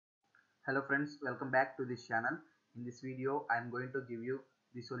Hello friends, welcome back to this channel. In this video, I am going to give you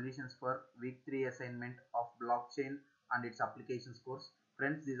the solutions for week 3 assignment of blockchain and its applications course.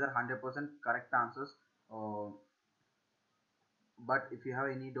 Friends, these are 100% correct answers. But if you have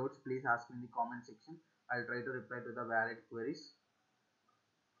any doubts, please ask me in the comment section. I'll try to reply to the valid queries.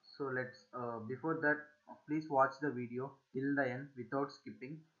 So before that, please watch the video till the end without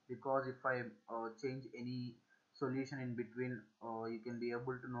skipping, because if I change any solution in between, you can be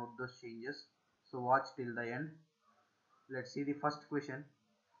able to note those changes. So watch till the end. Let's see the first question.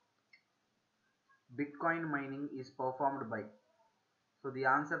 Bitcoin mining is performed by. So the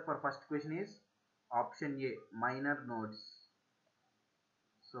answer for first question is option A, miner nodes.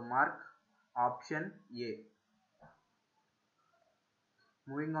 So mark option A.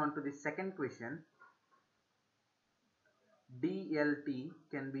 Moving on to the second question. DLT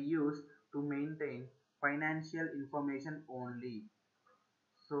can be used to maintain financial information only.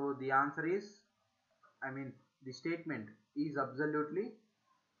 So the answer is, the statement is absolutely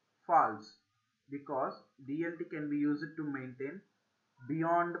false, because DLT can be used to maintain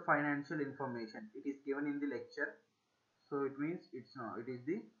beyond financial information. It is given in the lecture, so it means it's no. It is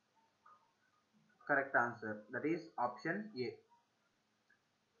the correct answer. That is option A.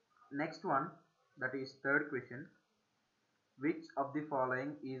 Next one, that is third question. Which of the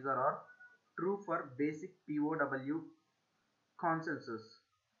following is or are true for basic POW consensus?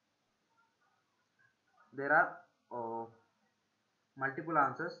 There are multiple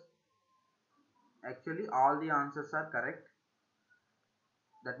answers. Actually, all the answers are correct.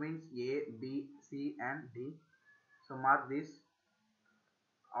 That means A, B, C, and D. So mark this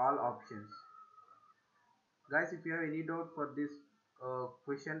all options. Guys, if you have any doubt for this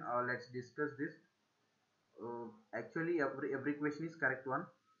question, let's discuss this. Actually, every question is correct one.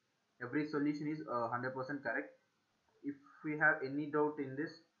 Every solution is 100% correct. If we have any doubt in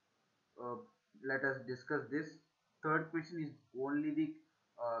this, uh, let us discuss this. Third question is only the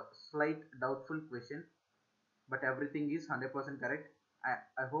slight doubtful question, but everything is 100% correct.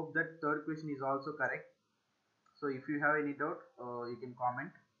 I hope that third question is also correct. So if you have any doubt, you can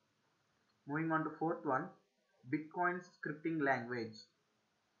comment. Moving on to fourth one, Bitcoin scripting language.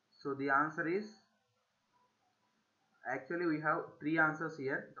 So the answer is, actually we have three answers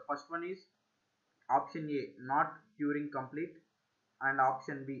here. The first one is option A, not Turing complete, and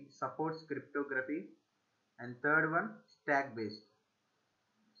option B, supports cryptography, and third one, stack based.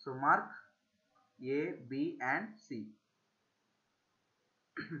 So mark A, B, and C.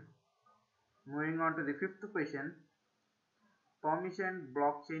 Moving on to the fifth question, permissioned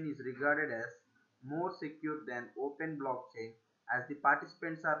blockchain is regarded as more secure than open blockchain, as the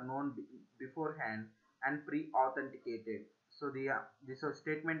participants are known beforehand and pre-authenticated. So this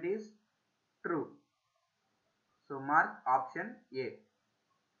statement is true. So mark option A.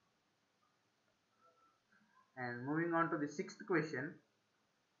 And moving on to the sixth question,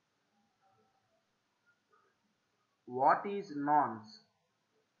 what is nonce?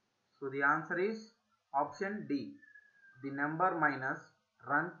 So the answer is option D. The number minus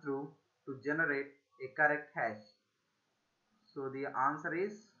run through to generate a correct hash. So the answer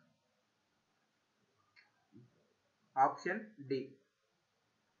is option D.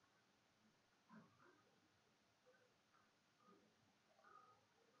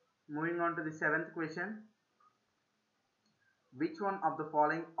 Moving on to the seventh question, which one of the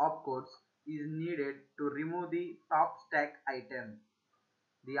following opcodes is needed to remove the top stack item?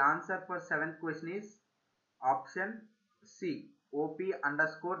 The answer for seventh question is option C, OP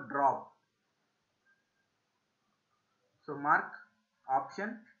underscore drop. So mark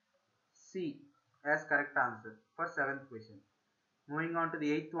option C as correct answer for seventh question. Moving on to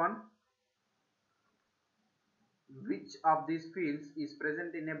the eighth one, which of these fields is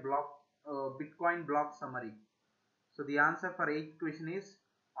present in a Bitcoin block summary? So the answer for eighth question is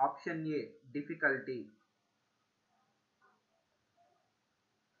option A, difficulty.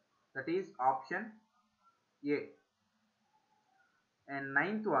 That is option A. And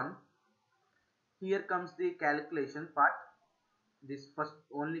ninth one, here comes the calculation part. This first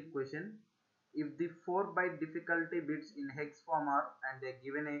only question, if the 4-byte difficulty bits in hex form are, and they are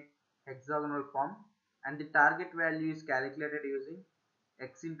given a hexagonal form, and the target value is calculated using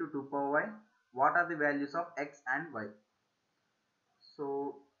x into 2 power y, what are the values of x and y?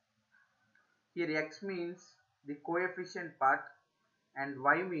 So here x means the coefficient part and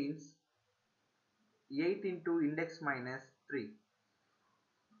y means 8 into index minus 3,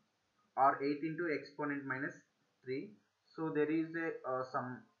 or 8 into exponent minus 3. So there is a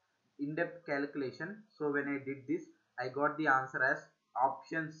some in-depth calculation. So when I did this, I got the answer as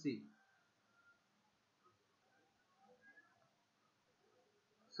option C.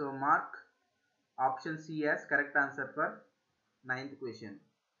 So mark option C as correct answer for ninth question.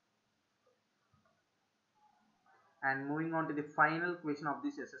 And moving on to the final question of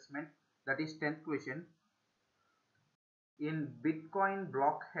this assessment, that is 10th question. In Bitcoin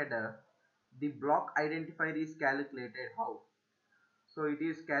block header, the block identifier is calculated how? So it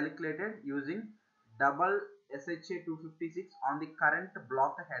is calculated using double SHA-256 on the current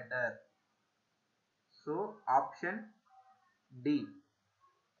block header. So option D.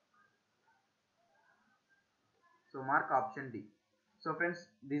 So mark option D. So friends,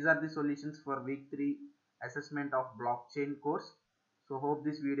 these are the solutions for week 3 assessment of blockchain course. So hope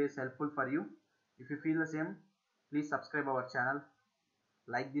this video is helpful for you. If you feel the same, please subscribe our channel,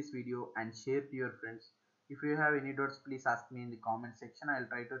 like this video and share to your friends. If you have any doubts, please ask me in the comment section. I will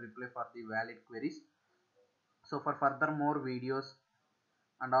try to reply for the valid queries. So for further more videos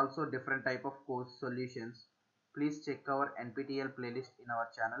and also different type of course solutions, please check our NPTEL playlist in our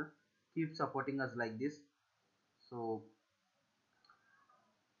channel. Keep supporting us like this. So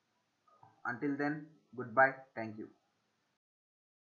until then, goodbye. Thank you.